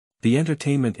The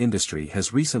entertainment industry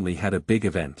has recently had a big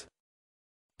event.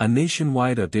 A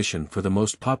nationwide audition for the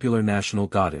most popular national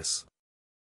goddess.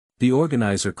 The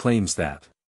organizer claims that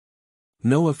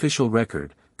no official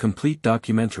record, complete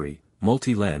documentary,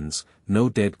 multi-lens, no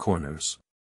dead corners.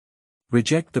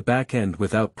 Reject the backend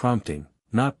without prompting,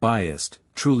 not biased,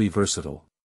 truly versatile.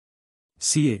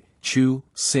 See, chew,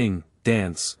 sing,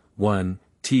 dance,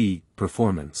 1T,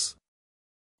 performance.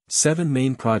 7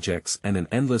 main projects and an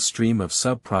endless stream of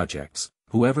sub-projects,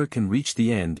 whoever can reach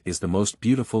the end is the most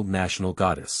beautiful national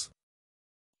goddess.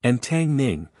 And Tang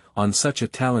Ning, on such a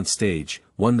talent stage,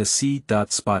 won the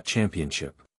C.Spot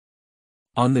championship.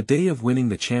 On the day of winning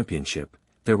the championship,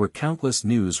 there were countless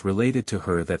news related to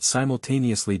her that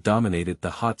simultaneously dominated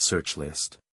the hot search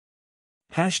list.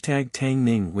 Hashtag Tang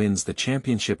Ning wins the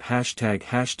championship.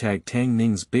 Hashtag Tang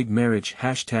Ning's big marriage.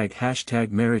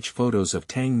 Hashtag marriage photos of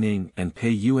Tang Ning and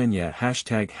Pei Yuanya.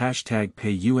 Hashtag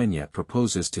Pei Yuanya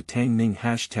proposes to Tang Ning.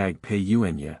 Hashtag Pei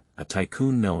Yuanya, a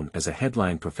tycoon known as a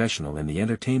headline professional in the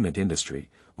entertainment industry,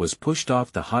 was pushed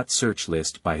off the hot search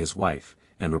list by his wife,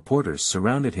 and reporters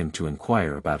surrounded him to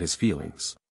inquire about his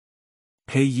feelings.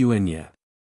 Pei Yuanya.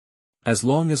 As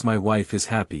long as my wife is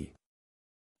happy.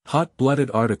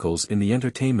 Hot-blooded articles in the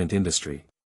entertainment industry.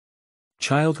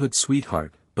 Childhood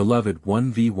sweetheart, beloved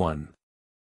 1v1.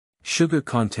 Sugar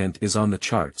content is on the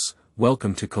charts,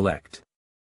 welcome to collect.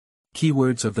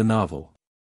 Keywords of the novel.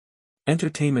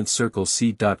 Entertainment Circle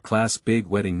C. Class Big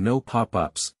Wedding no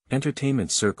pop-ups. Entertainment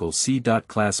Circle C.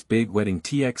 Class Big Wedding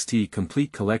TXT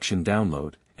Complete Collection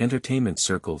Download. Entertainment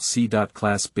Circle C.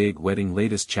 Class Big Wedding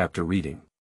Latest Chapter Reading.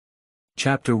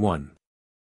 Chapter 1.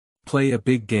 Play a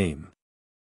big game.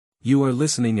 You are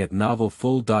listening at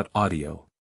novelfull.audio.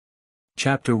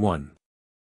 Chapter 1.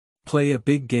 Play a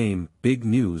big game, big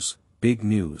news, big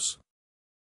news.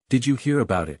 Did you hear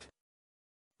about it?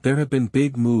 There have been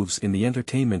big moves in the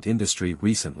entertainment industry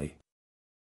recently.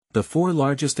 The 4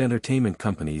 largest entertainment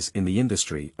companies in the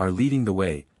industry are leading the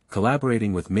way,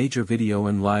 collaborating with major video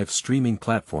and live streaming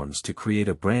platforms to create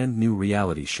a brand new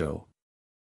reality show.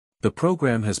 The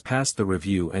program has passed the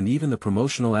review and even the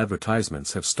promotional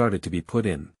advertisements have started to be put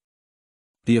in.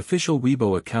 The official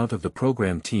Weibo account of the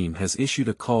program team has issued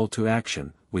a call to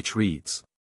action, which reads: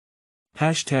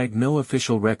 Hashtag no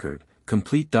official record,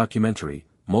 complete documentary,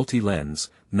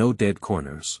 multi-lens, no dead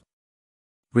corners.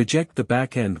 Reject the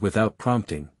backend without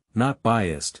prompting, not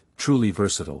biased, truly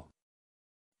versatile.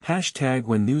 Hashtag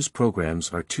when news programs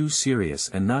are too serious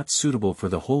and not suitable for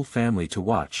the whole family to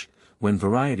watch, when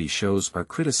variety shows are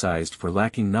criticized for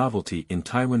lacking novelty in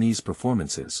Taiwanese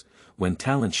performances, when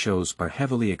talent shows are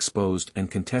heavily exposed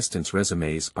and contestants'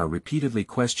 resumes are repeatedly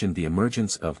questioned. The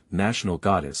emergence of National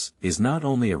Goddess is not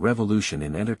only a revolution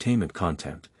in entertainment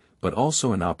content, but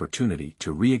also an opportunity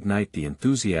to reignite the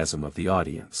enthusiasm of the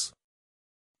audience.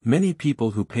 Many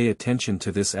people who pay attention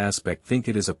to this aspect think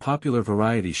it is a popular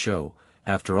variety show.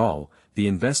 After all, the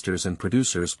investors and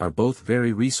producers are both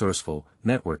very resourceful,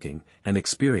 networking, and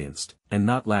experienced, and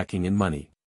not lacking in money.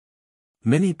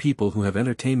 Many people who have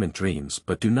entertainment dreams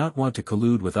but do not want to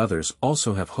collude with others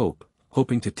also have hope,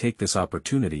 hoping to take this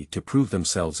opportunity to prove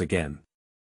themselves again.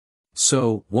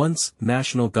 So, once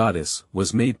National Goddess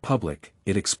was made public,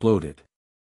 it exploded.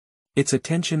 Its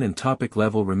attention and topic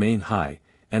level remain high,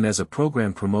 and as a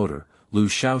program promoter, Lu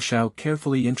Xiaoxiao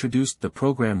carefully introduced the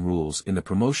program rules in the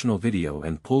promotional video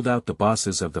and pulled out the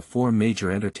bosses of the 4 major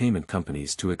entertainment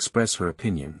companies to express her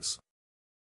opinions.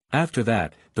 After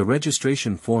that, the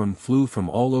registration form flew from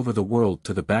all over the world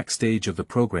to the backstage of the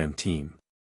program team.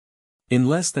 In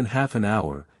less than half an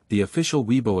hour, the official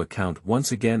Weibo account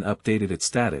once again updated its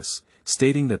status,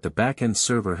 stating that the backend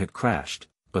server had crashed,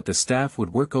 but the staff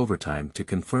would work overtime to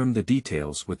confirm the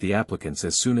details with the applicants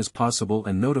as soon as possible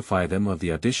and notify them of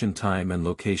the audition time and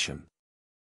location.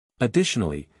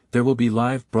 Additionally, there will be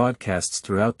live broadcasts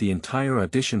throughout the entire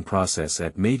audition process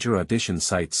at major audition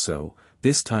sites, so,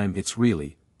 this time it's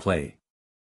really, play.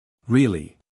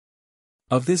 Really.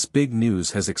 Of this big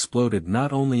news has exploded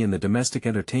not only in the domestic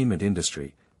entertainment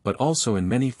industry, but also in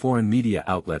many foreign media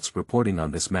outlets reporting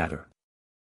on this matter.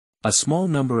 A small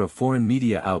number of foreign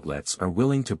media outlets are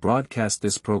willing to broadcast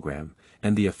this program,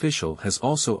 and the official has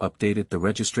also updated the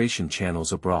registration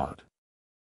channels abroad.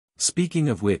 Speaking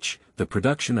of which, the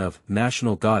production of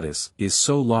National Goddess is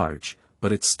so large,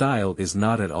 but its style is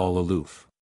not at all aloof.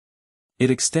 It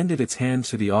extended its hand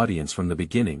to the audience from the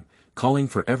beginning, calling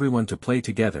for everyone to play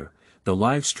together. The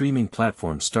live streaming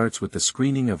platform starts with the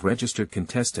screening of registered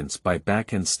contestants by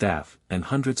back-end staff, and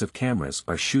hundreds of cameras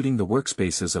are shooting the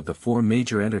workspaces of the 4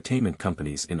 major entertainment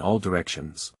companies in all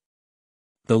directions.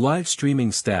 The live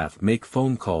streaming staff make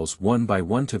phone calls one by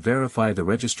one to verify the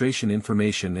registration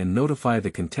information and notify the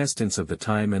contestants of the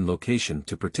time and location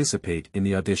to participate in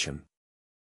the audition.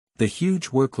 The huge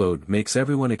workload makes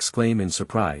everyone exclaim in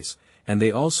surprise, and they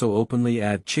also openly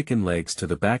add chicken legs to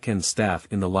the backend staff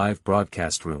in the live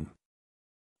broadcast room.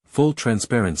 Full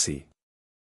transparency.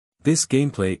 This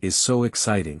gameplay is so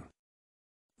exciting.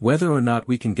 Whether or not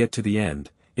we can get to the end,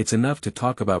 it's enough to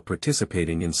talk about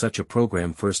participating in such a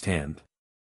program firsthand.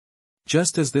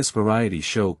 Just as this variety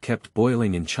show kept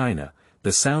boiling in China,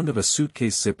 the sound of a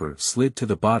suitcase zipper slid to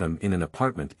the bottom in an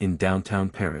apartment in downtown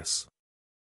Paris.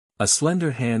 A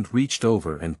slender hand reached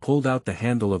over and pulled out the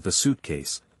handle of the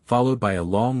suitcase, followed by a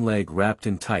long leg wrapped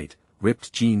in tight,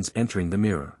 ripped jeans entering the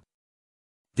mirror.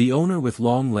 The owner with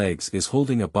long legs is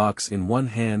holding a box in one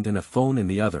hand and a phone in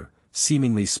the other,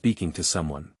 seemingly speaking to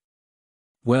someone.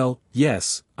 Well,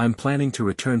 yes, I'm planning to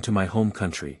return to my home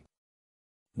country.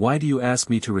 Why do you ask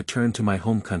me to return to my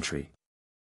home country?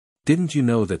 Didn't you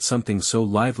know that something so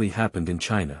lively happened in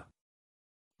China?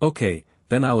 Okay,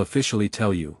 then I'll officially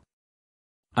tell you.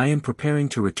 I am preparing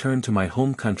to return to my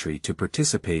home country to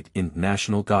participate in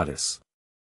National Goddess.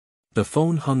 The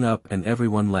phone hung up and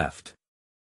everyone left.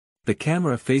 The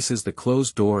camera faces the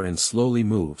closed door and slowly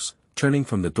moves, turning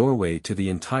from the doorway to the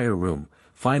entire room,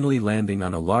 finally landing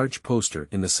on a large poster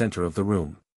in the center of the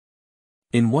room.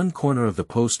 In one corner of the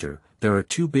poster, there are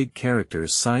two big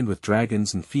characters signed with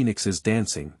dragons and phoenixes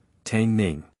dancing, Tang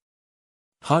Ning.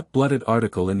 Hot-blooded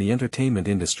article in the entertainment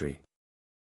industry.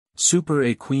 Super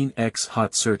A Queen X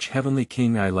Hot Search Heavenly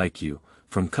King I Like You,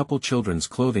 from couple children's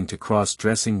clothing to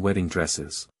cross-dressing wedding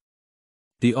dresses.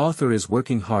 The author is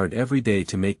working hard every day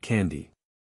to make candy.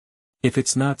 If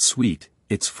it's not sweet,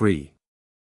 it's free.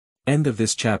 End of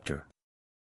this chapter.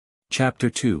 Chapter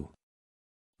 2.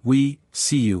 We,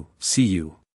 see you, see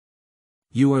you.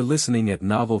 You are listening at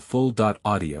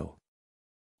novelfull.audio.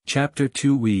 Chapter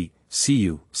 2 We, see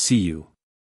you, see you.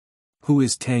 Who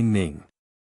is Tang Ning?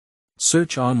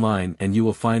 Search online and you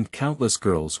will find countless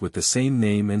girls with the same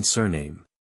name and surname.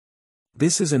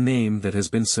 This is a name that has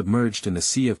been submerged in a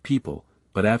sea of people,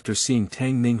 but after seeing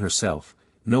Tang Ning herself,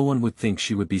 no one would think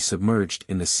she would be submerged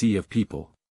in the sea of people.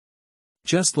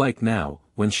 Just like now,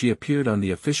 when she appeared on the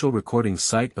official recording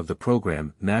site of the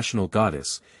program National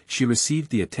Goddess, she received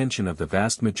the attention of the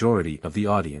vast majority of the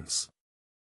audience.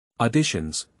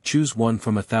 Auditions, choose one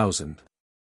from 1,000.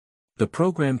 The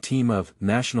program team of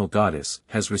National Goddess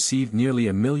has received nearly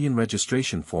 1 million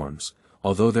registration forms.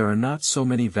 Although there are not so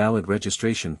many valid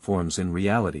registration forms in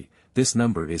reality, this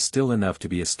number is still enough to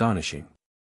be astonishing.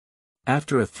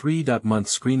 After a 3-month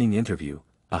screening interview,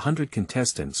 100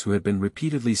 contestants who had been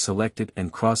repeatedly selected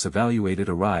and cross-evaluated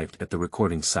arrived at the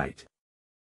recording site.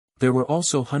 There were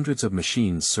also hundreds of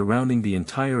machines surrounding the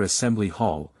entire assembly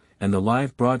hall, and the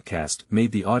live broadcast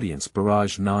made the audience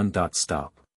barrage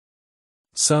non-stop.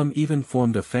 Some even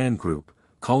formed a fan group,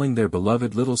 calling their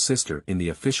beloved little sister in the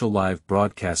official live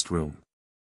broadcast room.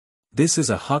 This is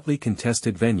a hotly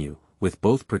contested venue, with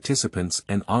both participants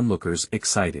and onlookers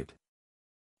excited.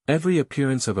 Every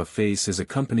appearance of a face is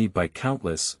accompanied by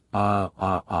countless,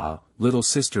 little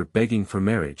sister begging for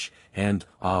marriage, and,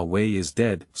 Wei is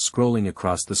dead, scrolling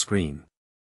across the screen.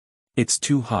 It's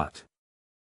too hot.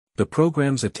 The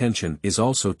program's attention is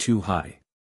also too high.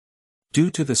 Due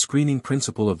to the screening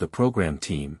principle of the program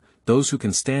team, those who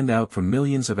can stand out from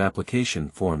millions of application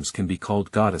forms can be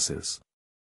called goddesses.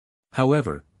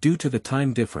 However, due to the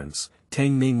time difference,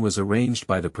 Tang Ning was arranged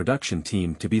by the production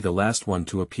team to be the last one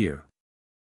to appear.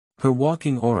 Her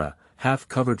walking aura,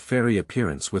 half-covered fairy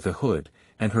appearance with a hood,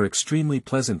 and her extremely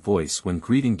pleasant voice when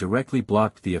greeting directly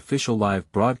blocked the official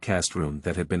live broadcast room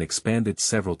that had been expanded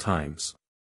several times.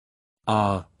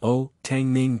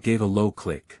 Tang Ning gave a low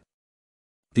click.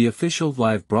 The official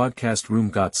live broadcast room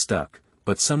got stuck,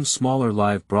 but some smaller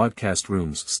live broadcast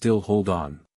rooms still hold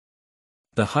on.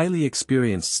 The highly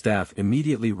experienced staff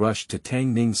immediately rushed to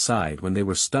Tang Ning's side when they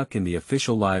were stuck in the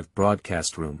official live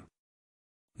broadcast room.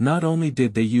 Not only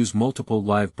did they use multiple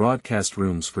live broadcast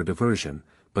rooms for diversion,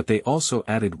 but they also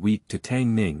added wheat to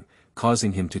Tang Ning,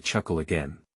 causing him to chuckle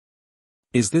again.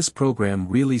 Is this program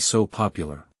really so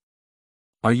popular?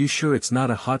 Are you sure it's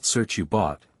not a hot search you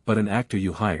bought, but an actor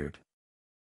you hired?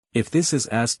 If this is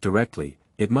asked directly,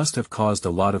 it must have caused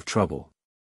a lot of trouble.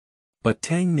 But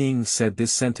Tang Ning said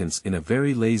this sentence in a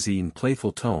very lazy and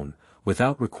playful tone,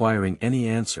 without requiring any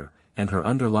answer, and her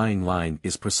underlying line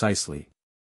is precisely: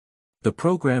 the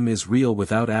program is real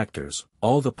without actors,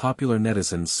 all the popular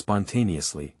netizens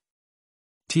spontaneously.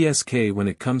 TSK when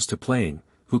it comes to playing,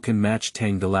 who can match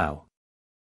Tang Delao?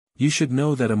 You should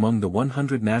know that among the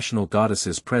 100 national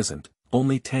goddesses present,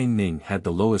 only Tang Ning had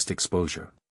the lowest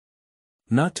exposure.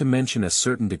 Not to mention a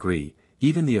certain degree,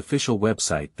 even the official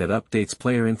website that updates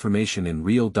player information in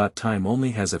real time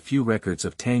only has a few records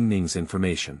of Tang Ning's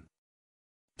information.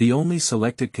 The only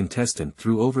selected contestant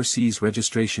through overseas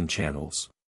registration channels.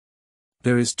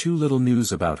 There is too little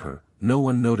news about her, no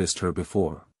one noticed her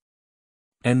before.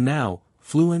 And now,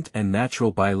 fluent and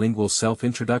natural bilingual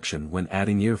self-introduction when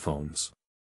adding earphones.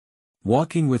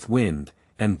 Walking with wind,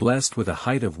 and blessed with a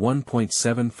height of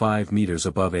 1.75 meters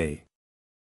above A.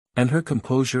 And her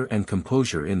composure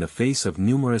in the face of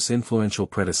numerous influential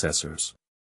predecessors.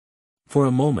 For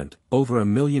a moment, over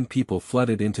 1 million people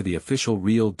flooded into the official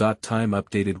real.time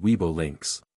updated Weibo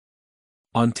links.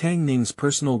 On Tang Ning's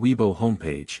personal Weibo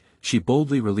homepage, she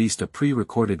boldly released a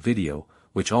pre-recorded video,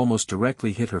 which almost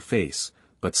directly hit her face,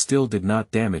 but still did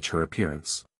not damage her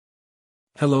appearance.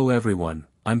 Hello everyone,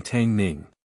 I'm Tang Ning.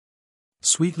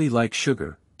 Sweetly like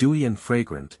sugar, dewy and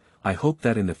fragrant, I hope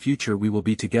that in the future we will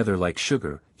be together like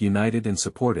sugar, united and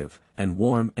supportive, and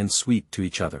warm and sweet to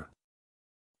each other.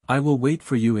 I will wait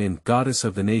for you in Goddess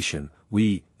of the Nation,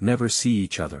 we never see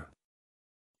each other.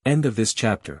 End of this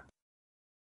chapter.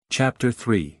 Chapter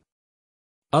 3.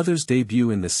 Others debut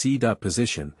in the C.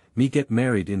 position, me get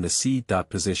married in the C.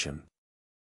 position.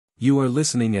 You are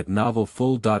listening at Novel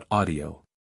Full. Audio.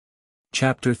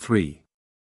 Chapter 3.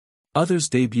 Others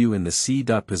debut in the C.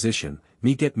 position,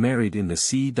 me get married in the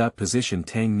C. position.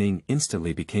 Tang Ning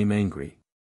instantly became angry.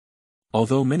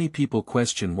 Although many people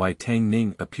question why Tang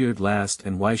Ning appeared last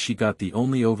and why she got the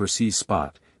only overseas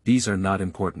spot, these are not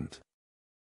important.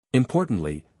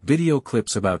 Importantly, video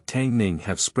clips about Tang Ning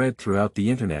have spread throughout the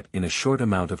internet in a short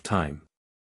amount of time.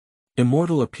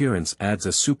 Immortal appearance adds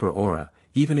a super aura,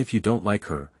 even if you don't like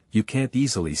her, you can't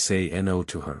easily say no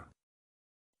to her.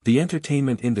 The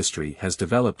entertainment industry has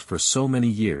developed for so many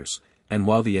years, and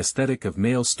while the aesthetic of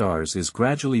male stars is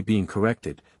gradually being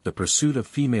corrected, the pursuit of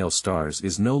female stars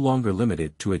is no longer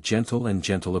limited to a gentle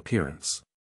appearance.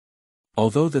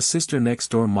 Although the Sister Next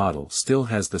Door model still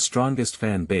has the strongest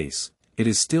fan base, it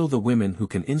is still the women who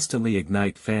can instantly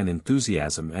ignite fan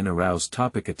enthusiasm and arouse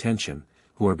topic attention,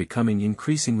 who are becoming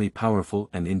increasingly powerful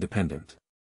and independent.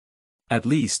 At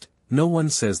least, no one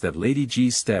says that Lady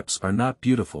G's steps are not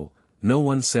beautiful, no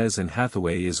one says Anne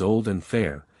Hathaway is old and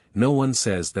fair, no one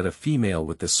says that a female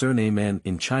with the surname An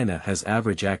in China has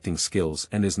average acting skills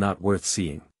and is not worth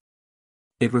seeing.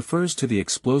 It refers to the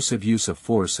explosive use of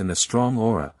force and a strong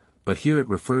aura, but here it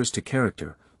refers to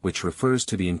character, which refers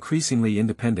to the increasingly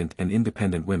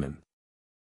independent women.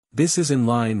 This is in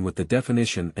line with the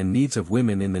definition and needs of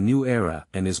women in the new era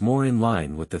and is more in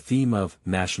line with the theme of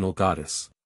national goddess.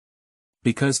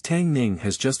 Because Tang Ning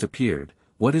has just appeared,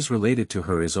 what is related to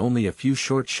her is only a few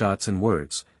short shots and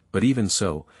words, but even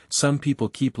so, some people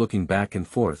keep looking back and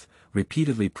forth,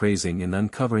 repeatedly praising and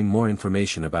uncovering more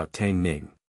information about Tang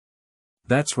Ning.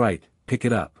 That's right, pick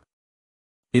it up.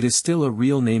 It is still a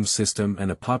real name system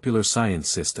and a popular science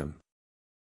system.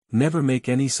 Never make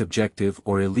any subjective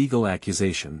or illegal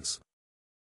accusations.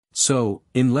 So,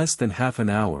 in less than half an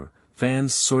hour,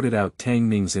 fans sorted out Tang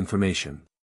Ning's information.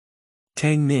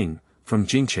 Tang Ning, from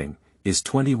Jingcheng, is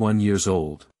 21 years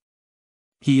old.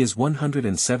 He is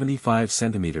 175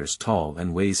 centimeters tall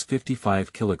and weighs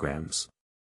 55 kilograms.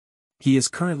 He is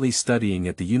currently studying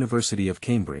at the University of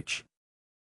Cambridge.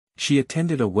 She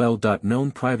attended a well-known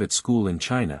private school in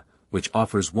China, which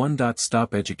offers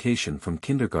one-stop education from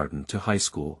kindergarten to high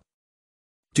school.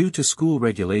 Due to school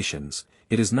regulations,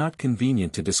 it is not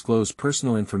convenient to disclose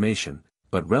personal information,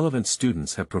 but relevant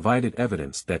students have provided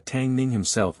evidence that Tang Ning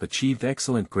himself achieved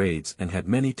excellent grades and had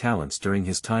many talents during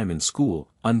his time in school,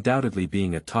 undoubtedly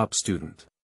being a top student.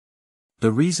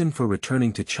 The reason for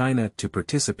returning to China to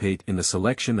participate in the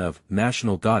selection of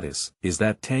National Goddess is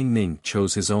that Tang Ning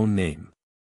chose his own name.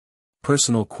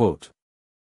 Personal quote.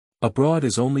 Abroad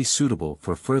is only suitable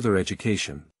for further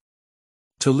education.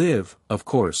 To live, of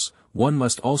course, one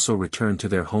must also return to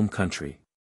their home country.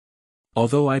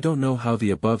 Although I don't know how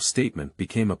the above statement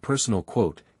became a personal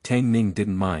quote, Tang Ning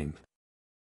didn't mind.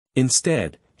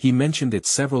 Instead, he mentioned it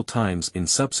several times in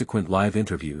subsequent live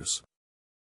interviews.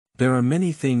 There are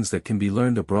many things that can be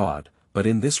learned abroad, but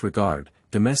in this regard,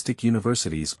 domestic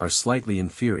universities are slightly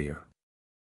inferior.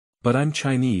 But I'm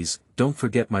Chinese, don't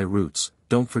forget my roots,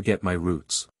 don't forget my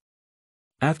roots.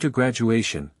 After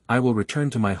graduation, I will return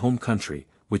to my home country,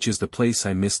 which is the place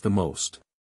I miss the most.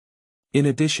 In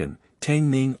addition,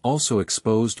 Tang Ning also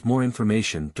exposed more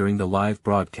information during the live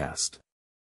broadcast.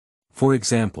 For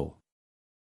example,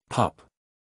 Pop.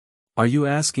 Are you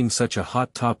asking such a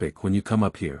hot topic when you come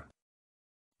up here?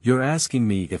 You're asking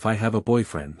me if I have a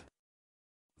boyfriend.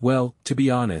 Well, to be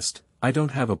honest, I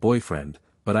don't have a boyfriend,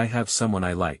 but I have someone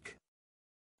I like.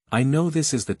 I know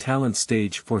this is the talent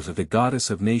stage for the goddess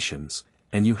of nations,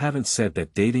 and you haven't said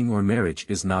that dating or marriage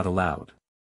is not allowed.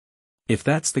 If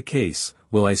that's the case,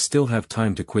 will I still have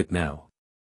time to quit now?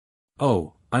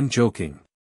 Oh, I'm joking.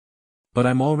 But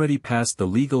I'm already past the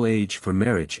legal age for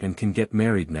marriage and can get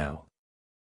married now.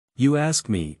 You ask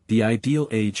me, the ideal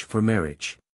age for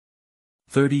marriage.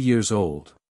 30 years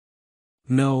old.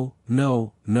 No,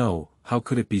 no, no, how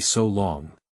could it be so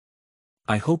long?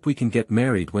 I hope we can get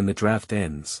married when the draft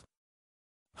ends.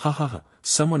 Ha ha ha,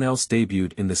 someone else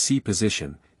debuted in the C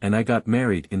position, and I got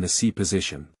married in the C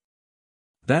position.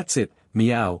 That's it,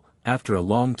 meow. After a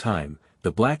long time,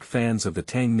 the black fans of the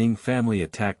Tang Ning family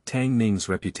attacked Tang Ning's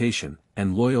reputation,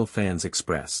 and loyal fans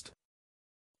expressed.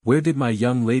 Where did my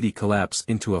young lady collapse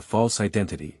into a false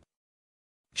identity?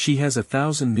 She has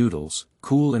 1,000 noodles,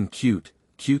 cool and cute,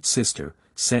 cute sister,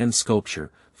 sand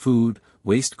sculpture, food,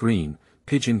 waste green,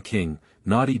 pigeon king,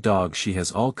 naughty dog. She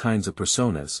has all kinds of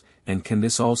personas, and can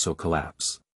this also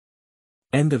collapse?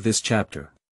 End of this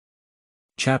chapter.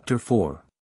 Chapter 4.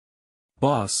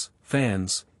 Boss,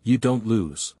 fans, you don't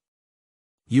lose.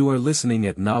 You are listening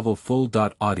at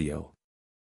novelfull.audio.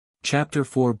 Chapter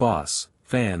 4. Boss,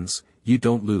 fans, you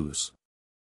don't lose.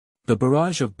 The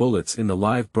barrage of bullets in the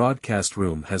live broadcast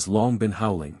room has long been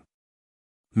howling.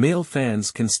 Male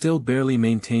fans can still barely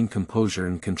maintain composure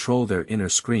and control their inner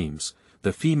screams.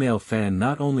 The female fan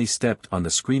not only stepped on the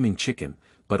screaming chicken,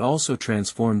 but also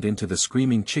transformed into the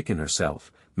screaming chicken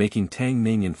herself, making Tang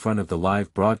Ning in front of the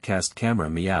live broadcast camera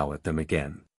meow at them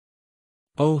again.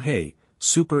 Oh hey,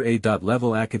 super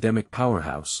A-level academic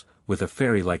powerhouse, with a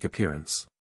fairy-like appearance.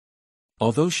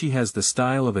 Although she has the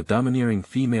style of a domineering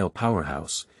female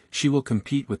powerhouse, she will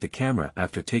compete with the camera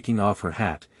after taking off her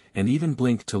hat, and even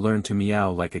blink to learn to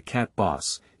meow like a cat.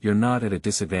 Boss, you're not at a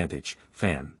disadvantage,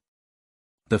 fan.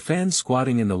 The fans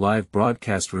squatting in the live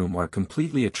broadcast room are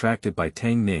completely attracted by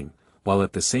Tang Ning, while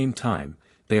at the same time,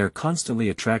 they are constantly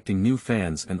attracting new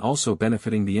fans and also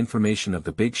benefiting the information of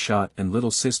the big shot and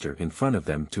little sister in front of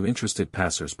them to interested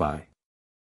passers-by.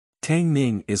 Tang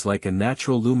Ning is like a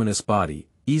natural luminous body,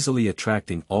 easily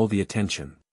attracting all the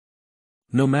attention.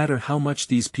 No matter how much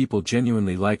these people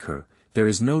genuinely like her, there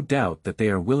is no doubt that they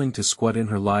are willing to squat in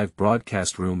her live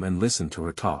broadcast room and listen to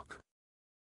her talk.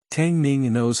 Tang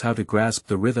Ning knows how to grasp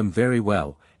the rhythm very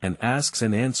well, and asks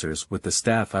and answers with the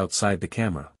staff outside the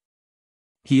camera.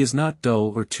 He is not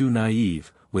dull or too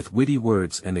naive, with witty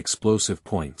words and explosive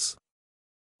points.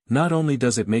 Not only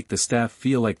does it make the staff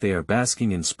feel like they are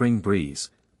basking in spring breeze,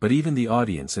 but even the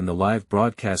audience in the live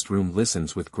broadcast room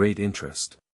listens with great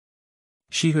interest.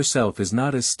 She herself is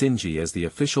not as stingy as the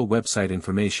official website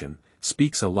information,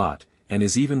 speaks a lot, and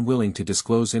is even willing to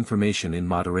disclose information in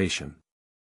moderation.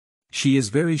 She is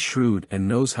very shrewd and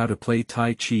knows how to play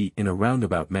Tai Chi in a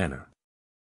roundabout manner.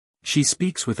 She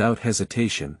speaks without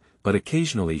hesitation, but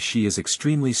occasionally she is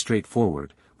extremely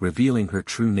straightforward, revealing her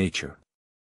true nature.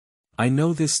 I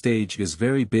know this stage is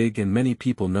very big and many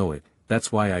people know it,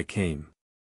 that's why I came.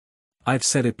 I've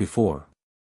said it before.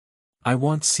 I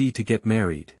want C to get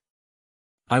married.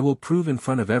 I will prove in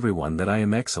front of everyone that I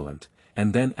am excellent,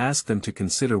 and then ask them to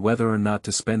consider whether or not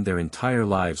to spend their entire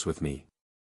lives with me.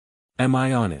 Am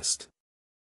I honest?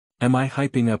 Am I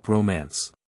hyping up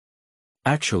romance?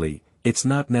 Actually, it's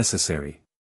not necessary.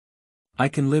 I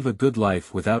can live a good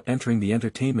life without entering the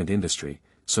entertainment industry,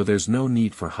 so there's no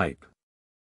need for hype.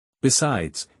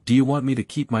 Besides, do you want me to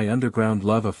keep my underground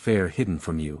love affair hidden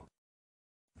from you?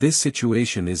 This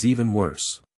situation is even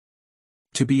worse.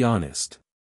 To be honest.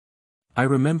 I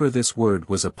remember this word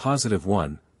was a positive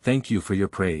one, thank you for your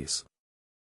praise.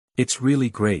 It's really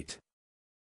great.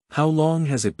 How long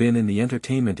has it been in the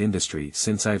entertainment industry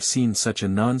since I've seen such a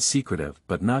non-secretive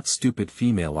but not stupid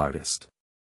female artist?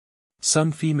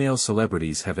 Some female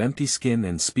celebrities have empty skin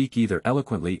and speak either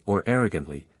eloquently or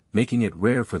arrogantly, making it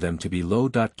rare for them to be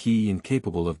low-key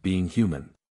incapable of being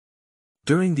human.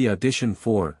 During the audition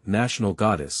for National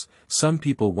Goddess, some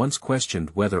people once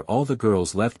questioned whether all the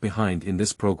girls left behind in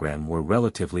this program were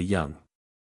relatively young.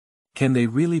 Can they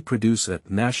really produce a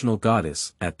National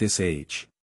Goddess at this age?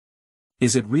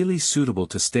 Is it really suitable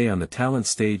to stay on the talent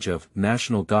stage of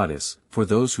National Goddess for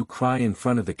those who cry in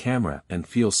front of the camera and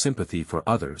feel sympathy for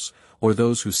others, or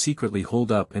those who secretly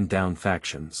hold up and down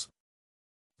factions?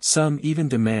 Some even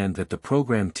demand that the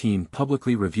program team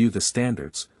publicly review the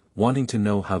standards, wanting to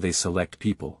know how they select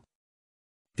people.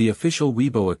 The official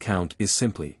Weibo account is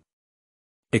simply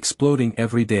exploding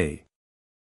every day.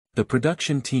 The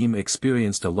production team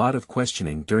experienced a lot of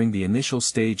questioning during the initial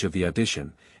stage of the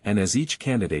audition, and as each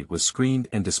candidate was screened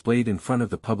and displayed in front of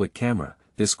the public camera,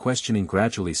 this questioning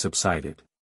gradually subsided.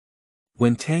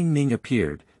 When Tang Ning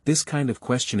appeared, this kind of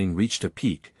questioning reached a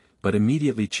peak, but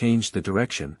immediately changed the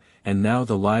direction, and now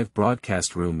the live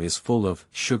broadcast room is full of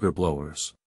sugar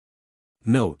blowers.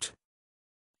 Note: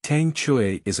 Tang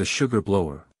Chui is a sugar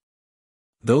blower.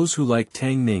 Those who like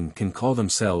Tang Ning can call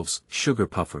themselves sugar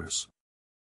puffers.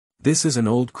 This is an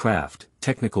old craft,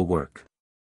 technical work.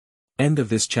 End of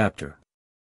this chapter.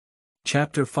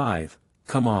 Chapter 5,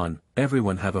 Come on,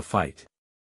 everyone have a fight.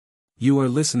 You are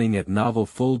listening at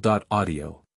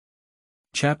novelfull.audio.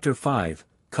 Chapter 5,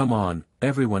 Come on,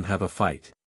 everyone have a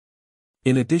fight.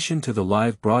 In addition to the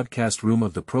live broadcast room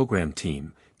of the program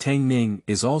team, Tang Ning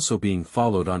is also being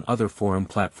followed on other forum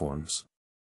platforms.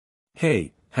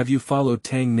 Hey, have you followed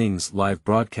Tang Ning's live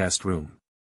broadcast room?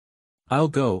 I'll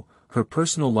go. Her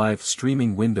personal live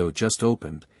streaming window just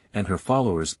opened, and her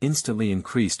followers instantly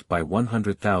increased by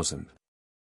 100,000.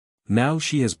 Now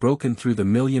she has broken through the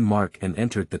million mark and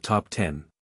entered the top 10.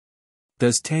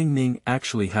 Does Tang Ning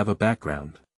actually have a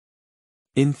background?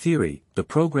 In theory, the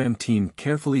program team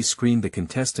carefully screened the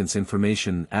contestants'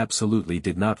 information, absolutely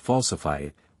did not falsify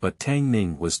it, but Tang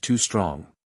Ning was too strong.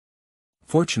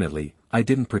 Fortunately, I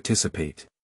didn't participate.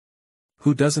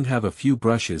 Who doesn't have a few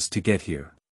brushes to get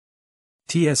here?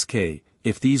 TSK,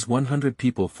 if these 100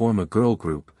 people form a girl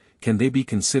group, can they be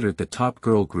considered the top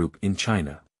girl group in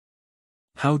China?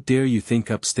 How dare you think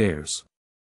upstairs?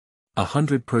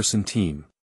 100-person team.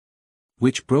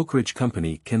 Which brokerage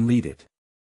company can lead it?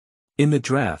 In the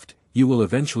draft, you will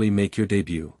eventually make your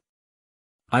debut.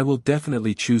 I will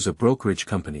definitely choose a brokerage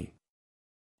company.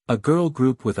 A girl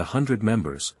group with 100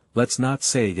 members, let's not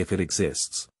say if it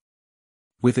exists.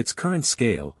 With its current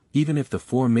scale, even if the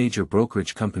 4 major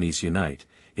brokerage companies unite,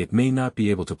 it may not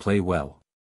be able to play well.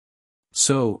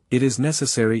 So, it is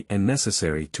necessary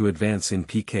to advance in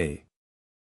PK.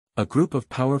 A group of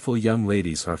powerful young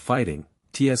ladies are fighting.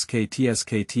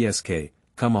 TSK,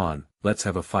 come on, let's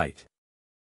have a fight.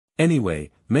 Anyway,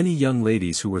 many young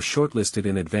ladies who were shortlisted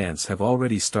in advance have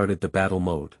already started the battle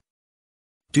mode.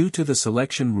 Due to the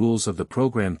selection rules of the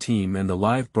program team and the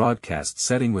live broadcast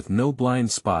setting with no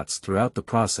blind spots throughout the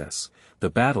process, the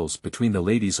battles between the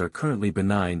ladies are currently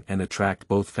benign and attract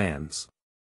both fans.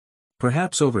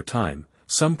 Perhaps over time,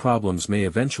 some problems may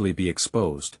eventually be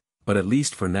exposed, but at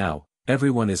least for now,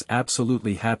 everyone is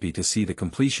absolutely happy to see the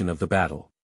completion of the battle.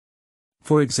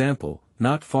 For example,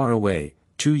 not far away,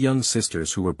 2 young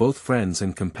sisters who were both friends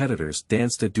and competitors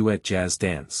danced a duet jazz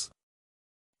dance.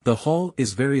 The hall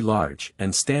is very large,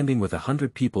 and standing with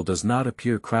 100 people does not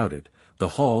appear crowded. The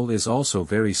hall is also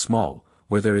very small.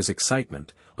 Where there is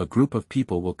excitement, a group of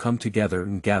people will come together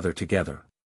and gather together.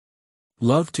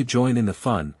 Love to join in the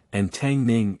fun, and Tang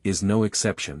Ning is no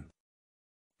exception.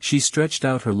 She stretched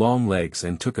out her long legs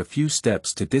and took a few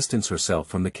steps to distance herself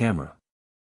from the camera.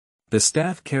 The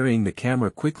staff carrying the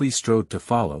camera quickly strode to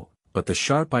follow, but the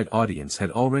sharp-eyed audience had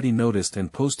already noticed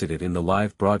and posted it in the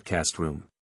live broadcast room.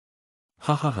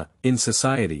 In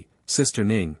society, Sister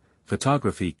Ning,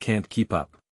 photography can't keep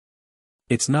up.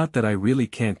 It's not that I really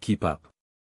can't keep up.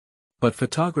 But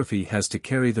photography has to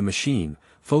carry the machine,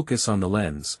 focus on the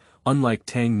lens, unlike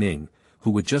Tang Ning,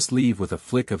 who would just leave with a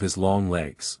flick of his long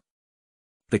legs.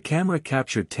 The camera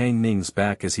captured Tang Ning's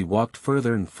back as he walked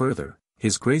further and further,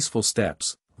 his graceful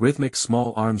steps, rhythmic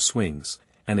small arm swings,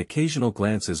 and occasional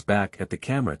glances back at the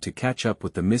camera to catch up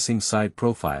with the missing side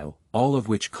profile, all of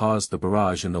which caused the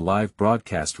barrage in the live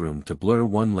broadcast room to blur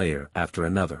one layer after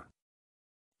another.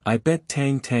 I bet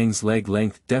Tang's leg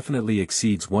length definitely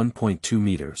exceeds 1.2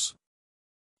 meters.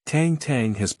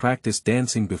 Tang has practiced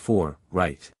dancing before,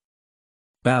 right?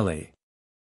 Ballet.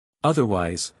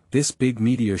 Otherwise, this big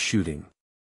meteor shooting.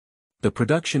 The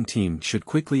production team should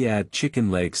quickly add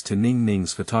chicken legs to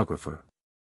Ning's photographer.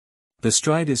 The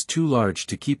stride is too large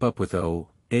to keep up with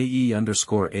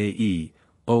AE_AE,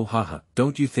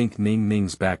 don't you think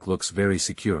Ning's back looks very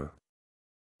secure?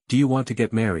 Do you want to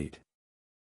get married?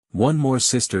 One more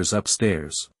sisters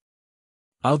upstairs.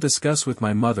 I'll discuss with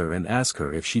my mother and ask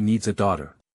her if she needs a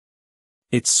daughter.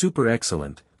 It's super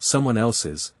excellent, someone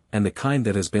else's, and the kind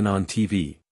that has been on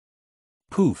TV.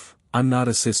 Poof, I'm not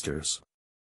a sisters.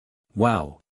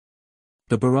 Wow.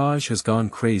 The barrage has gone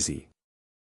crazy.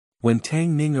 When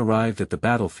Tang Ning arrived at the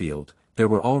battlefield, there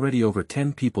were already over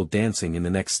 10 people dancing in the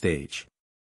next stage.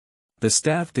 The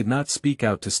staff did not speak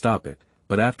out to stop it,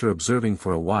 but after observing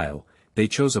for a while, they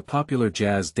chose a popular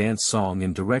jazz dance song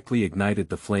and directly ignited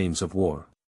the flames of war.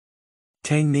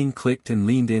 Tang Ning clicked and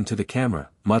leaned into the camera,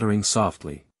 muttering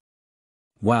softly.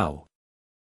 Wow.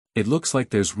 It looks like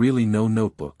there's really no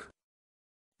notebook.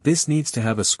 This needs to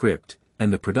have a script,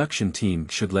 and the production team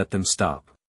should let them stop.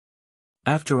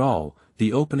 After all,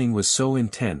 the opening was so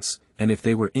intense, and if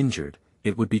they were injured,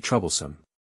 it would be troublesome.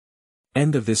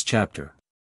 End of this chapter.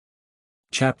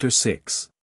 Chapter 6.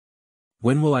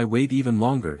 When will I wait even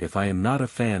longer if I am not a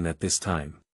fan at this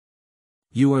time?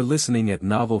 You are listening at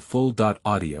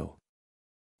novelfull.audio.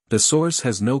 The source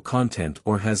has no content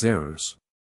or has errors.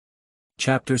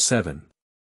 Chapter 7.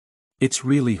 It's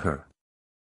really her.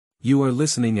 You are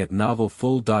listening at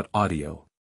novelfull.audio.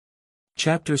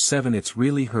 Chapter 7. It's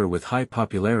really her. With high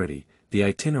popularity, the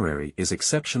itinerary is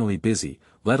exceptionally busy,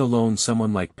 let alone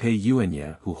someone like Pei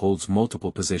Yuanye who holds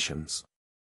multiple positions.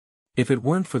 If it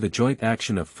weren't for the joint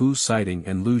action of Fu Siding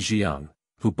and Lu Jiang,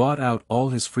 who bought out all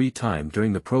his free time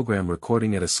during the program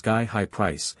recording at a sky-high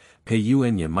price, Pei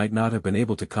Yuanye might not have been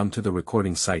able to come to the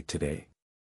recording site today.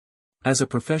 As a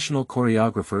professional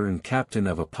choreographer and captain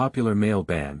of a popular male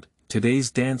band,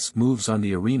 today's dance moves on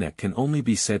the arena can only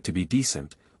be said to be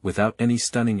decent, without any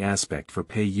stunning aspect for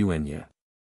Pei Yuanye.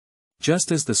 Just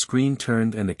as the screen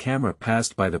turned and the camera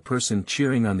passed by the person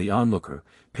cheering on the onlooker,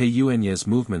 Pei Yuanye's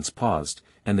movements paused,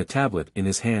 and the tablet in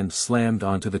his hand slammed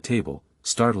onto the table,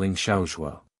 startling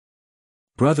Xiaozhua.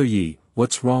 "Brother Yi,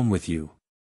 what's wrong with you?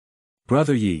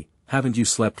 Brother Yi, haven't you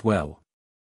slept well?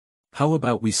 How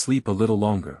about we sleep a little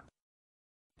longer?"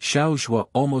 Xiaozhua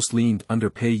almost leaned under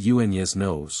Pei Yuanye's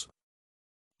nose.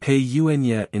 Pei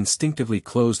Yuanye instinctively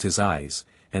closed his eyes,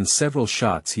 and several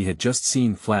shots he had just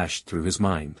seen flashed through his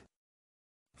mind.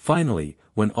 Finally,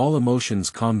 when all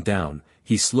emotions calmed down,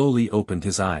 he slowly opened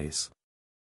his eyes.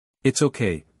 "It's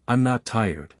okay, I'm not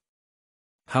tired."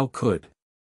 "How could?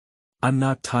 I'm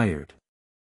not tired."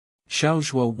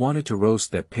 Xiaozhua wanted to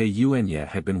roast that Pei Yuanye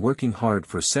had been working hard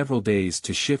for several days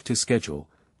to shift his schedule,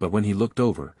 but when he looked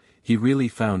over, he really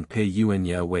found Pei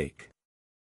Yuanye awake.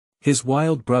 His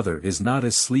wild brother is not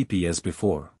as sleepy as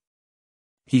before.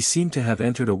 He seemed to have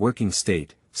entered a working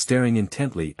state, staring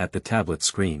intently at the tablet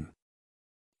screen.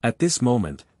 At this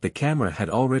moment, the camera had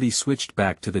already switched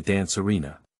back to the dance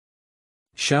arena.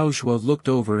 Xiaozhua looked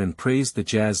over and praised the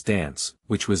jazz dance,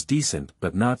 which was decent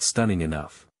but not stunning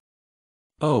enough.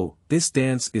 "Oh, this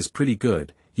dance is pretty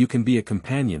good, you can be a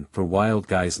companion for wild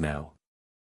guys now."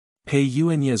 Pei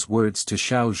Yuanye's words to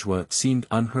Xiaozhua seemed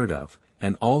unheard of,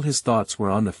 and all his thoughts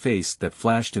were on the face that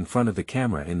flashed in front of the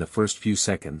camera in the first few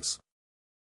seconds.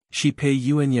 Pei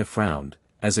Yuanye frowned,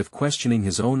 as if questioning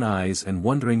his own eyes and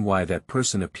wondering why that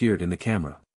person appeared in the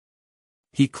camera.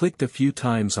 He clicked a few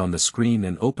times on the screen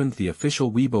and opened the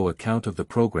official Weibo account of the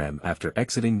program after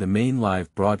exiting the main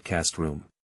live broadcast room.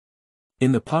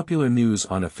 In the popular news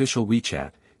on official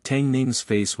WeChat, Tang Ning's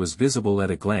face was visible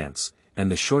at a glance, and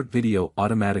the short video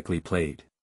automatically played.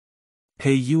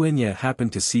 Pei Yuanye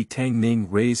happened to see Tang Ning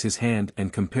raise his hand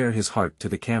and compare his heart to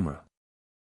the camera.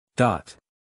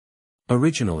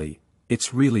 Originally,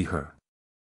 it's really her.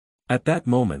 At that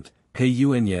moment, Pei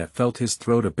Yuanye felt his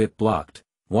throat a bit blocked,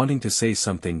 wanting to say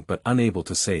something but unable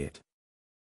to say it.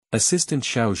 Assistant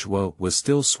Xiaozhua was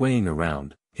still swaying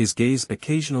around, his gaze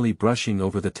occasionally brushing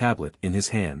over the tablet in his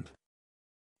hand.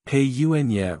 Pei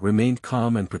Yuanye remained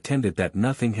calm and pretended that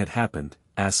nothing had happened,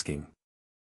 asking,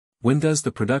 "When does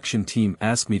the production team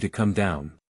ask me to come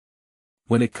down?"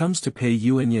 When it comes to Pei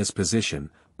Yuanye's position,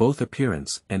 both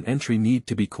appearance and entry need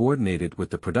to be coordinated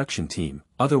with the production team,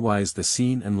 otherwise the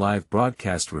scene and live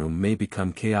broadcast room may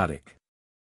become chaotic.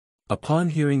 Upon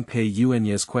hearing Pei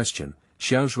Yuanye's question,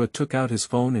 Xiaozhua took out his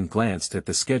phone and glanced at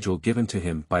the schedule given to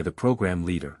him by the program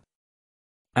leader.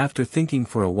 After thinking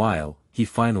for a while, he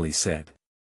finally said,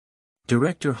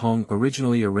 "Director Hong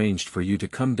originally arranged for you to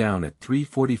come down at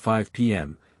 3:45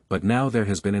 p.m., but now there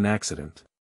has been an accident.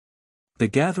 The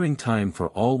gathering time for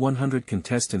all 100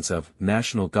 contestants of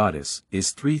National Goddess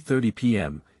is 3:30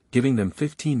 p.m., giving them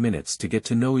 15 minutes to get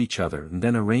to know each other and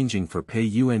then arranging for Pei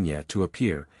Yuanye to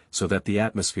appear, so that the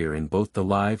atmosphere in both the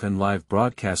live and live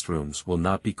broadcast rooms will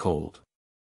not be cold."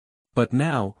 But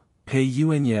now, Pei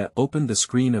Yuanye opened the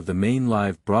screen of the main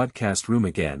live broadcast room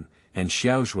again, and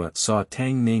Xiaozhua saw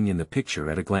Tang Ning in the picture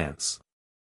at a glance.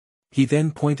 He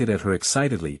then pointed at her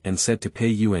excitedly and said to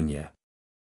Pei Yuanye,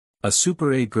 "A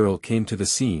Super A girl came to the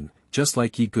scene, just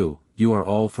like Yigu, you are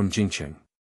all from Jingcheng."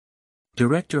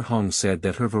 Director Hong said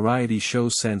that her variety show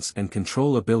sense and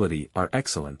control ability are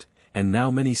excellent, and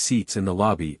now many seats in the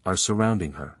lobby are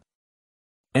surrounding her.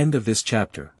 End of this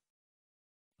chapter.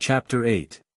 Chapter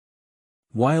 8.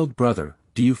 Wild brother,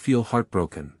 do you feel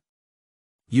heartbroken?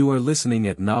 You are listening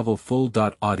at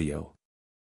novelfull.audio.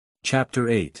 Chapter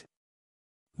 8.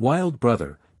 Wild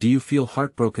brother, do you feel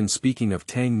heartbroken? Speaking of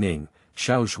Tang Ning,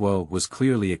 Xiaozhua was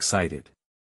clearly excited.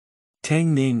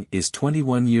 Tang Ning is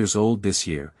 21 years old this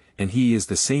year, and he is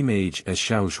the same age as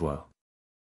Xiaozhua.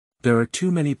 There are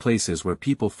too many places where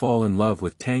people fall in love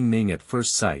with Tang Ning at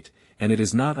first sight, and it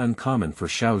is not uncommon for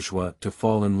Xiaozhua to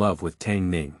fall in love with Tang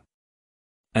Ning.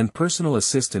 And personal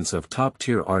assistants of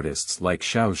top-tier artists like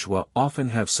Xiao Zhuo often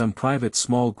have some private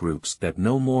small groups that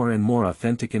know more and more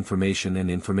authentic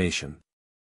information.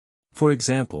 For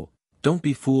example, don't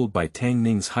be fooled by Tang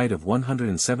Ning's height of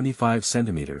 175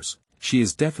 centimeters. She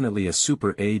is definitely a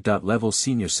super A-level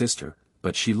senior sister,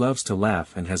 but she loves to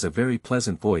laugh and has a very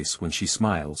pleasant voice when she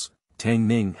smiles. Tang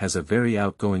Ning has a very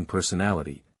outgoing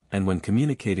personality, and when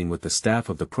communicating with the staff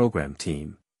of the program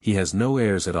team, he has no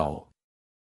airs at all.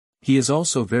 He is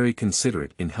also very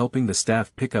considerate in helping the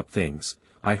staff pick up things.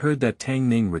 I heard that Tang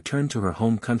Ning returned to her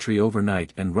home country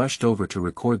overnight and rushed over to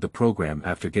record the program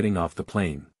after getting off the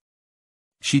plane.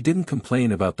 She didn't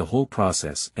complain about the whole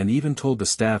process and even told the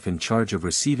staff in charge of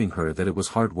receiving her that it was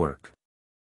hard work.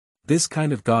 This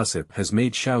kind of gossip has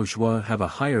made Xiao Zhuo have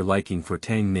a higher liking for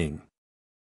Tang Ning.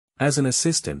 As an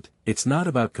assistant, it's not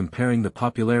about comparing the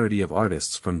popularity of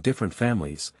artists from different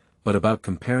families, but about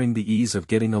comparing the ease of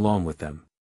getting along with them.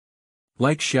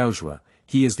 Like Xiao Zhuo,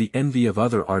 he is the envy of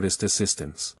other artist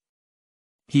assistants.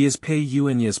 He is Pei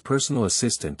Yuanye's personal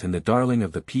assistant and the darling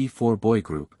of the P4 boy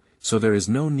group, so there is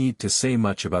no need to say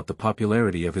much about the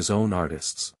popularity of his own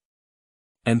artists.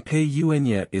 And Pei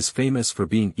Yuanye is famous for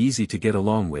being easy to get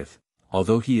along with.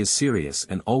 Although he is serious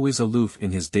and always aloof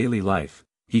in his daily life,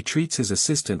 he treats his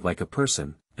assistant like a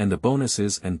person, and the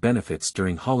bonuses and benefits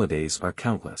during holidays are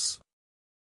countless.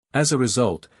 As a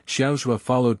result, Xiao Zhuo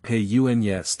followed Pei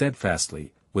Yuanye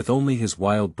steadfastly, with only his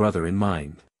wild brother in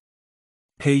mind.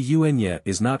 Pei Yuanye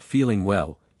is not feeling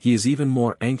well, he is even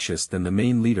more anxious than the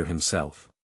main leader himself.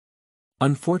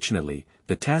 Unfortunately,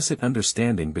 the tacit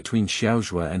understanding between Xiao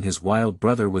Zhuo and his wild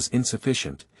brother was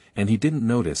insufficient, and he didn't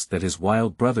notice that his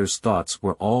wild brother's thoughts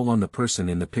were all on the person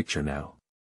in the picture now.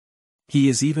 He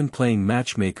is even playing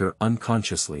matchmaker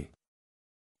unconsciously.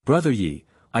 Brother Yi,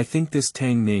 I think this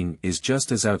Tang Ning is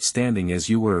just as outstanding as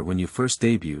you were when you first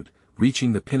debuted,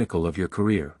 reaching the pinnacle of your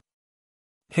career.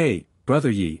 Hey, Brother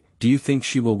Yi, do you think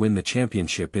she will win the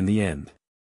championship in the end?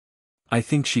 I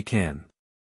think she can.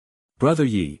 Brother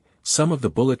Yi, some of the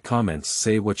bullet comments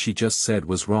say what she just said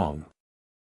was wrong.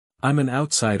 I'm an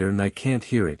outsider and I can't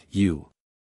hear it, you.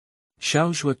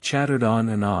 Xiao Zhuo chattered on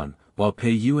and on, while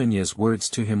Pei Yuanye's words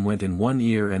to him went in one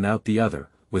ear and out the other,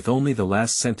 with only the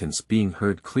last sentence being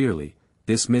heard clearly.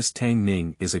 This Miss Tang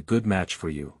Ning is a good match for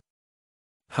you.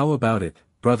 How about it,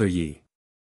 Brother Yi?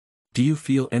 Do you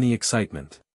feel any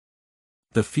excitement?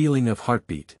 The feeling of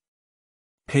heartbeat.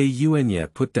 Pei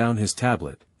Yuanye put down his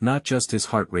tablet, not just his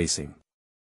heart racing.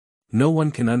 No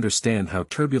one can understand how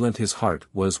turbulent his heart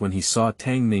was when he saw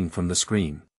Tang Ning from the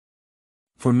screen.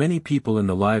 For many people in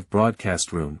the live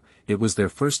broadcast room, it was their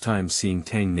first time seeing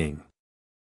Tang Ning.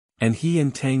 And he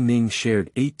and Tang Ning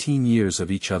shared 18 years of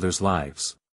each other's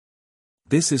lives.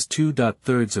 This is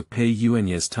 2/3 of Pei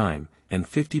Yuanye's time, and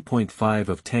 50.5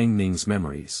 of Tang Ning's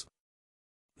memories.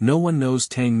 No one knows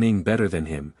Tang Ning better than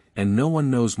him, and no one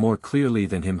knows more clearly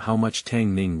than him how much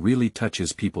Tang Ning really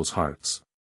touches people's hearts.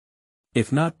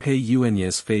 If not, Pei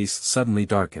Yuanye's face suddenly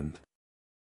darkened.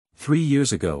 3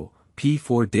 years ago,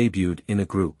 P4 debuted in a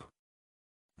group.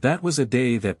 That was a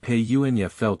day that Pei Yuanye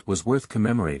felt was worth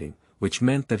commemorating, which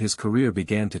meant that his career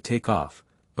began to take off,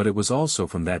 but it was also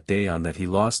from that day on that he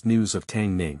lost news of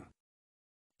Tang Ning.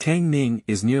 Tang Ning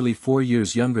is nearly 4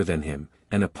 years younger than him,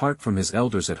 and apart from his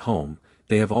elders at home,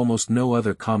 they have almost no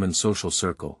other common social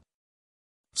circle.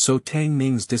 So Tang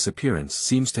Ning's disappearance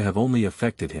seems to have only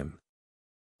affected him.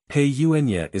 Pei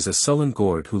Yuanye is a sullen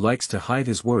gourd who likes to hide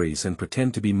his worries and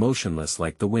pretend to be motionless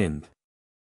like the wind.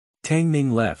 Tang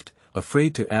Ning left,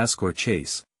 afraid to ask or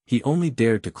chase. He only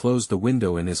dared to close the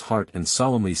window in his heart and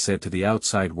solemnly said to the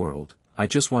outside world, I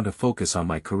just want to focus on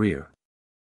my career.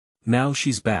 Now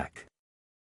she's back.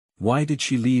 Why did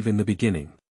she leave in the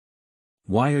beginning?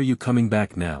 Why are you coming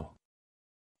back now?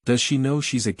 Does she know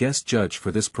she's a guest judge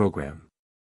for this program?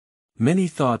 Many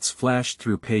thoughts flashed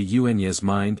through Pei Yuanye's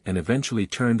mind and eventually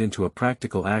turned into a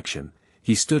practical action.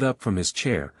 He stood up from his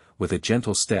chair, with a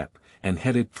gentle step, and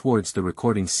headed towards the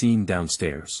recording scene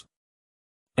downstairs.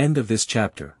 End of this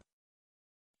chapter.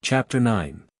 Chapter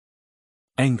 9.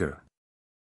 Anger.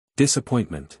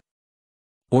 Disappointment.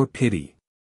 Or pity.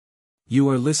 You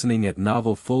are listening at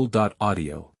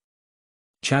novelfull.audio.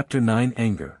 Chapter 9.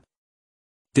 Anger.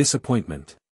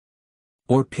 Disappointment.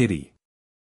 Or pity.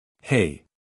 Hey.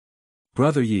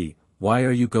 Brother Yi, why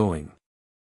are you going?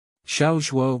 Xiao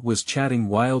Zhuo was chatting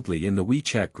wildly in the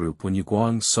WeChat group when Yu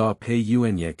Guang saw Pei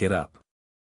Yuanye get up.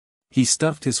 He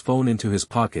stuffed his phone into his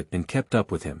pocket and kept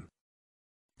up with him.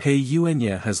 Pei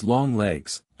Yuanye has long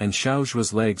legs, and Xiao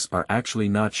Zhuo's legs are actually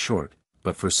not short,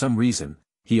 but for some reason,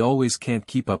 he always can't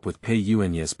keep up with Pei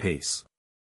Yuanye's pace.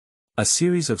 A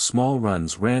series of small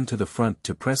runs ran to the front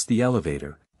to press the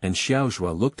elevator, and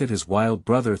Xiaozhua looked at his wild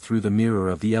brother through the mirror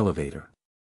of the elevator.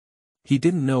 He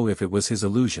didn't know if it was his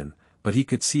illusion, but he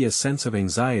could see a sense of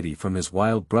anxiety from his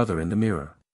wild brother in the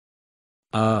mirror.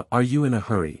 Are you in a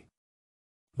hurry?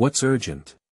 What's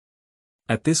urgent?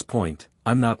 At this point,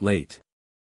 I'm not late.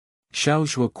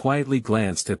 Xiaozhua quietly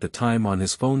glanced at the time on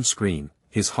his phone screen,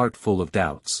 his heart full of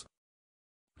doubts.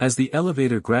 As the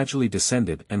elevator gradually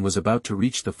descended and was about to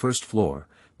reach the first floor,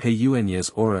 Pei Yuanye's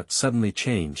aura suddenly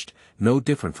changed, no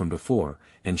different from before,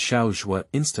 and Xiaozhua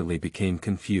instantly became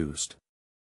confused.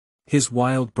 His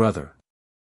wild brother.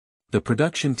 The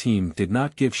production team did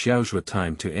not give Xiaozhua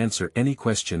time to answer any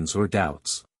questions or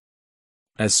doubts.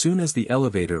 As soon as the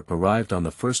elevator arrived on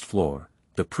the first floor,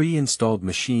 the pre-installed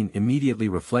machine immediately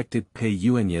reflected Pei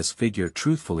Yuanye's figure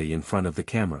truthfully in front of the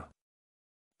camera.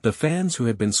 The fans who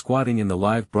had been squatting in the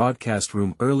live broadcast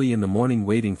room early in the morning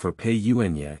waiting for Pei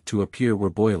Yuanye to appear were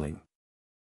boiling.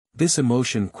 This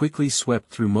emotion quickly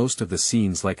swept through most of the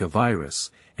scenes like a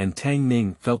virus, and Tang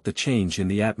Ning felt the change in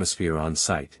the atmosphere on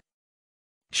site.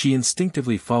 She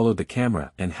instinctively followed the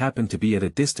camera and happened to be at a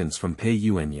distance from Pei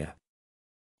Yuanye.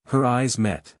 Her eyes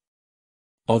met.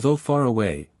 Although far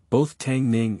away, both Tang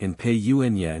Ning and Pei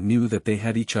Yuanye knew that they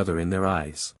had each other in their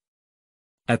eyes.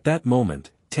 At that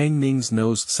moment, Tang Ning's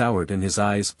nose soured and his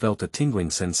eyes felt a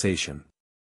tingling sensation.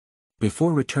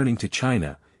 Before returning to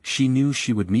China, she knew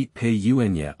she would meet Pei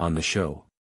Yuanye on the show.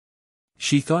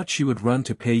 She thought she would run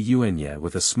to Pei Yuanye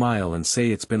with a smile and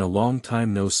say it's been a long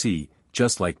time no see,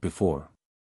 just like before.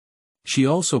 She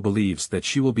also believes that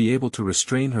she will be able to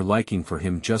restrain her liking for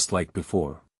him just like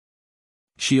before.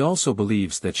 She also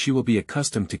believes that she will be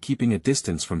accustomed to keeping a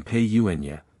distance from Pei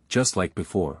Yuanye, just like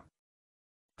before.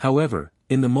 However,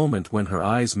 in the moment when her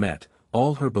eyes met,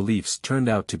 all her beliefs turned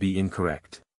out to be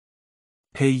incorrect.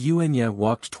 Pei Yuanye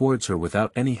walked towards her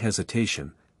without any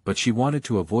hesitation, but she wanted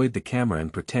to avoid the camera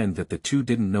and pretend that the two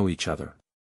didn't know each other.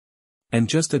 And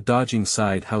just a dodging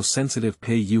side how sensitive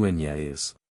Pei Yuanye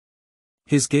is.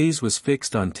 His gaze was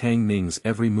fixed on Tang Ning's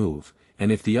every move,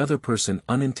 and if the other person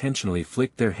unintentionally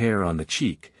flicked their hair on the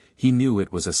cheek, he knew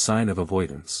it was a sign of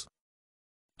avoidance.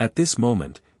 At this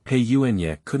moment, Pei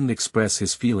Yuanye couldn't express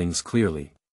his feelings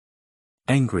clearly.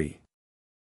 Angry.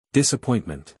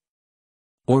 Disappointment.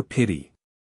 Or pity.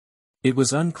 It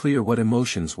was unclear what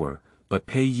emotions were, but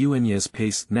Pei Yuanye's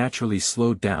pace naturally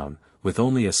slowed down, with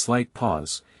only a slight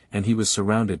pause, and he was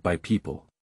surrounded by people.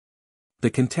 The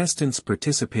contestants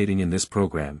participating in this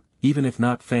program, even if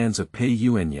not fans of Pei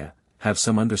Yuanye, have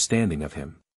some understanding of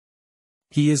him.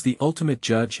 He is the ultimate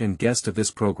judge and guest of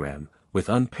this program, with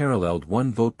unparalleled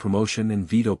one-vote promotion and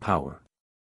veto power.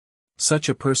 Such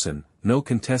a person, no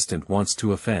contestant wants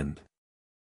to offend.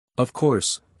 Of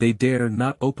course, they dare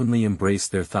not openly embrace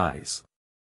their thighs.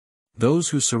 Those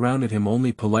who surrounded him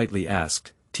only politely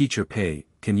asked, "Teacher Pei,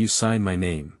 can you sign my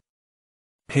name?"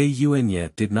 Pei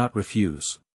Yuanye did not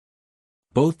refuse.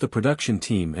 Both the production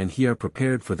team and he are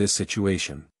prepared for this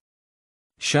situation.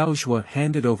 Xiaozhua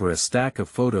handed over a stack of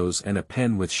photos and a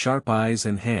pen with sharp eyes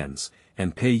and hands,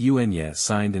 and Pei Yuanye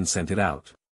signed and sent it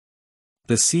out.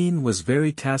 The scene was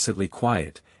very tacitly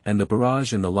quiet, and the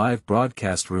barrage in the live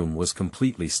broadcast room was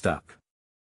completely stuck.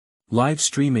 Live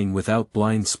streaming without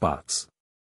blind spots.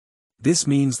 This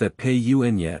means that Pei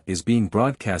Yuanye is being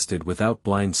broadcasted without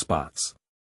blind spots.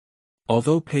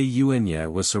 Although Pei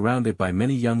Yuanye was surrounded by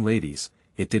many young ladies,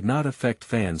 it did not affect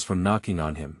fans from knocking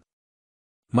on him.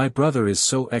 "My brother is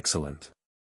so excellent.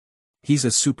 He's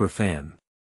a super fan.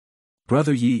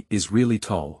 Brother Yi is really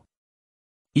tall.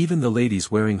 Even the ladies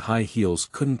wearing high heels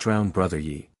couldn't drown Brother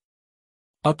Yi.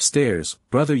 Upstairs,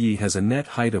 Brother Yi has a net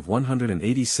height of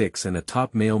 186 and a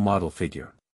top male model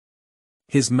figure.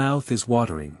 His mouth is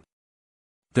watering."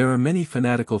 There are many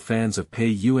fanatical fans of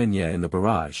Pei Yuanye in the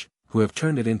barrage, who have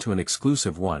turned it into an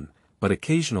exclusive one, but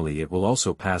occasionally it will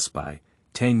also pass by.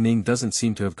 Tang Ning doesn't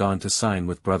seem to have gone to sign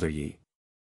with Brother Yi.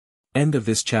 End of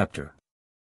this chapter.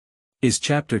 Is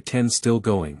chapter 10 still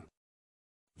going?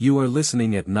 You are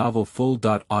listening at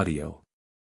novelfull.audio.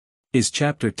 Is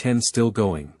chapter 10 still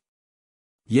going?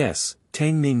 Yes,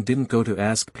 Tang Ning didn't go to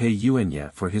ask Pei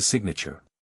Yuanye for his signature.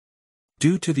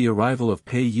 Due to the arrival of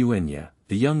Pei Yuanye,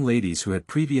 the young ladies who had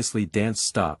previously danced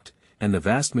stopped, and the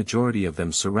vast majority of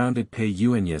them surrounded Pei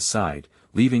Yuanye's side,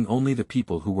 leaving only the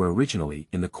people who were originally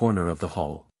in the corner of the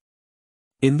hall.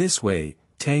 In this way,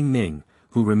 Tang Ning,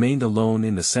 who remained alone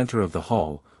in the center of the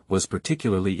hall, was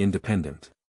particularly independent.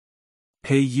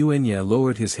 Pei Yuanye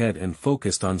lowered his head and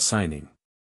focused on signing.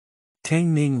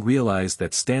 Tang Ning realized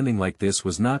that standing like this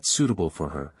was not suitable for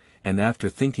her, and after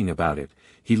thinking about it,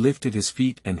 he lifted his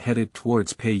feet and headed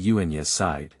towards Pei Yuanye's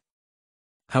side.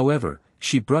 However,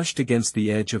 she brushed against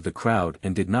the edge of the crowd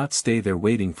and did not stay there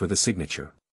waiting for the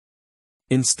signature.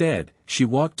 Instead, she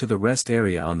walked to the rest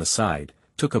area on the side,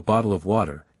 took a bottle of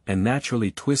water, and naturally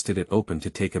twisted it open to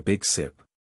take a big sip.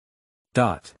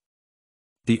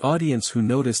 The audience who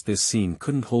noticed this scene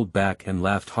couldn't hold back and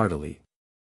laughed heartily.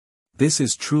 This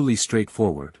is truly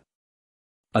straightforward.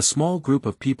 A small group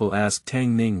of people asked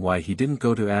Tang Ning why he didn't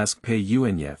go to ask Pei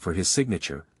Yuanye for his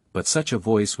signature, but such a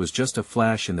voice was just a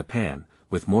flash in the pan.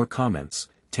 With more comments,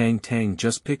 Tang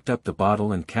just picked up the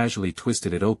bottle and casually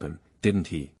twisted it open, didn't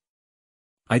he?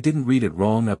 I didn't read it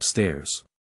wrong upstairs.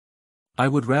 I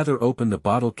would rather open the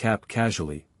bottle cap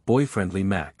casually, boyfriendly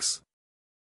Max.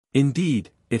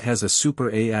 Indeed, it has a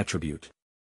super A attribute.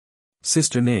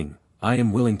 Sister Ning, I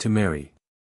am willing to marry.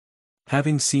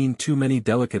 Having seen too many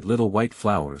delicate little white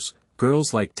flowers,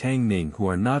 girls like Tang Ning who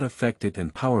are not affected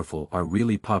and powerful are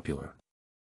really popular.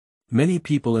 Many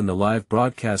people in the live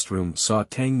broadcast room saw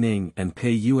Tang Ning and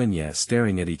Pei Yuanye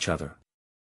staring at each other.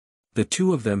 The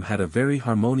two of them had a very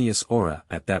harmonious aura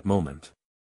at that moment.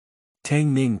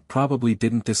 Tang Ning probably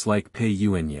didn't dislike Pei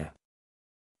Yuanye.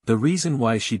 The reason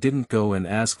why she didn't go and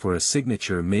ask for a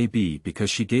signature may be because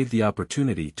she gave the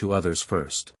opportunity to others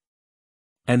first.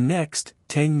 And next,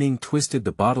 Tang Ning twisted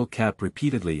the bottle cap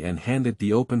repeatedly and handed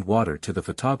the opened water to the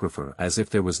photographer as if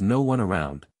there was no one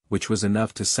around, which was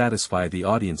enough to satisfy the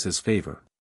audience's favor.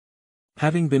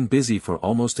 Having been busy for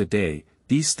almost a day,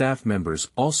 these staff members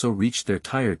also reached their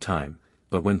tired time,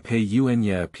 but when Pei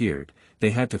Yuanye appeared,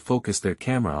 they had to focus their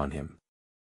camera on him.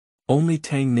 Only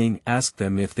Tang Ning asked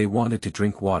them if they wanted to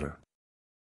drink water.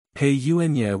 Pei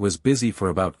Yuanye was busy for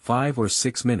about 5 or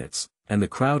 6 minutes, and the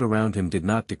crowd around him did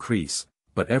not decrease,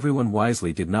 but everyone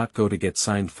wisely did not go to get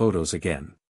signed photos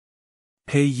again.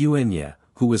 Pei Yuanye,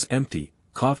 who was empty,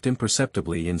 coughed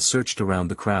imperceptibly and searched around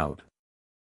the crowd.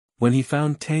 When he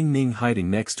found Tang Ning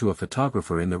hiding next to a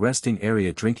photographer in the resting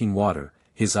area drinking water,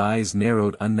 his eyes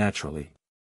narrowed unnaturally.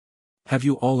 Have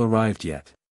you all arrived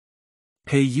yet?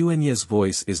 Pei Yuanye's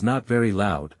voice is not very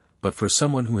loud, but for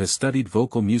someone who has studied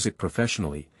vocal music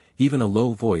professionally, even a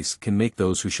low voice can make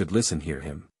those who should listen hear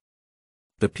him.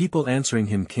 The people answering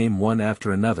him came one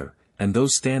after another, and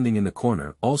those standing in the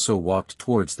corner also walked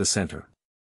towards the center.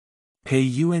 Pei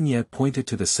Yuanye pointed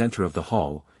to the center of the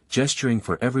hall, gesturing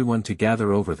for everyone to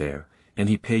gather over there, and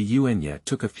Pei Yuanye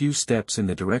took a few steps in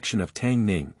the direction of Tang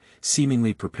Ning,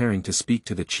 seemingly preparing to speak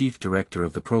to the chief director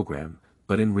of the program,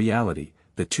 but in reality,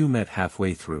 the two met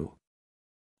halfway through.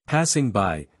 Passing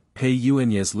by, Pei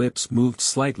Yuanye's lips moved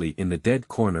slightly in the dead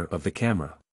corner of the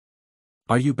camera.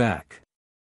 Are you back?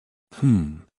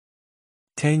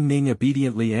 Tang Ning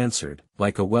obediently answered,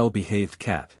 like a well-behaved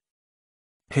cat.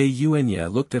 Pei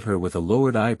Yuanye looked at her with a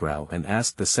lowered eyebrow and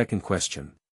asked the second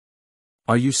question.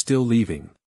 Are you still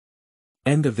leaving?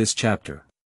 End of this chapter.